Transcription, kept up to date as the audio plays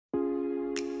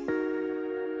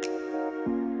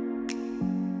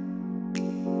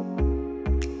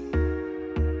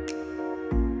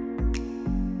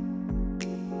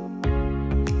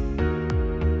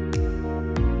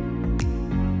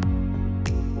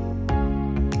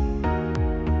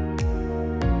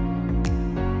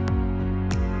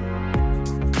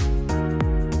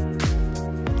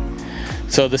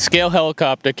So the scale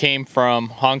helicopter came from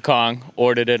Hong Kong,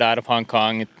 ordered it out of Hong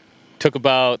Kong. It took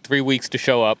about 3 weeks to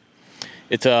show up.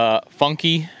 It's a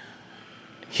Funkey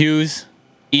Hughes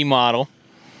E model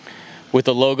with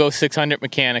a Logo 600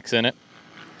 mechanics in it.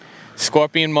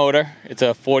 Scorpion motor, it's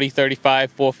a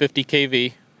 4035 450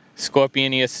 kV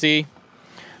Scorpion ESC,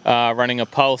 running a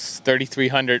Pulse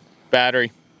 3300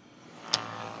 battery.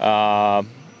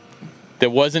 There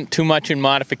wasn't too much in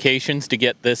modifications to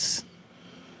get this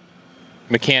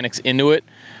mechanics into it.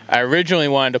 I originally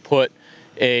wanted to put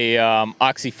a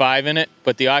Oxy 5 in it,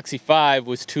 but the Oxy 5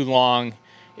 was too long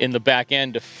in the back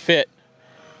end to fit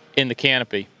in the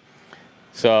canopy.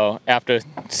 So after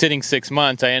sitting 6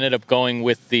 months, I ended up going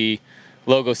with the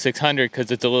Logo 600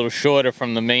 because it's a little shorter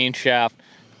from the main shaft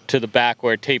to the back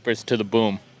where it tapers to the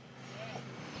boom.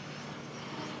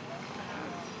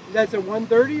 That's a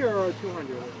 130 or a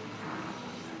 200?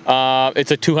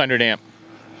 It's a 200 amp.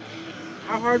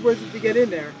 How hard was it to get in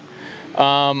there?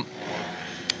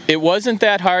 It wasn't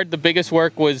that hard. The biggest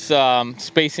work was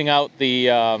spacing out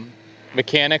the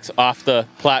mechanics off the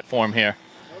platform here.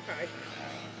 Okay.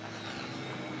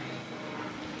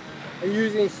 Are you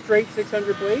using straight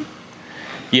 600 blade?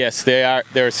 Yes, they're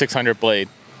a 600 blade.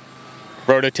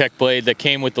 Rototech blade that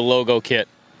came with the Logo kit.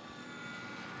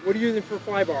 What are you using for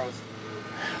fly bars?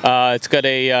 It's got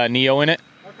a Neo in it.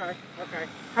 Okay, okay.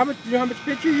 Do you know how much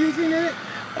pitch you're using in it?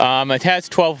 It has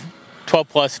 12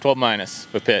 plus, 12 minus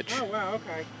for pitch. Oh, wow,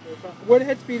 okay. What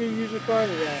head speed are you usually flying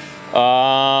it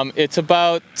at? It's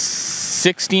about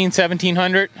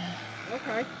 1700.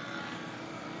 Okay.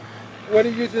 What are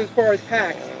you using as far as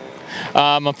packs?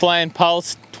 I'm flying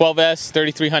Pulse 12S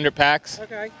 3300 packs.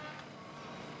 Okay.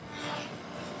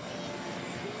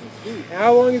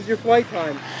 How long is your flight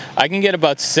time? I can get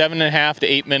about 7.5 to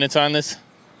 8 minutes on this.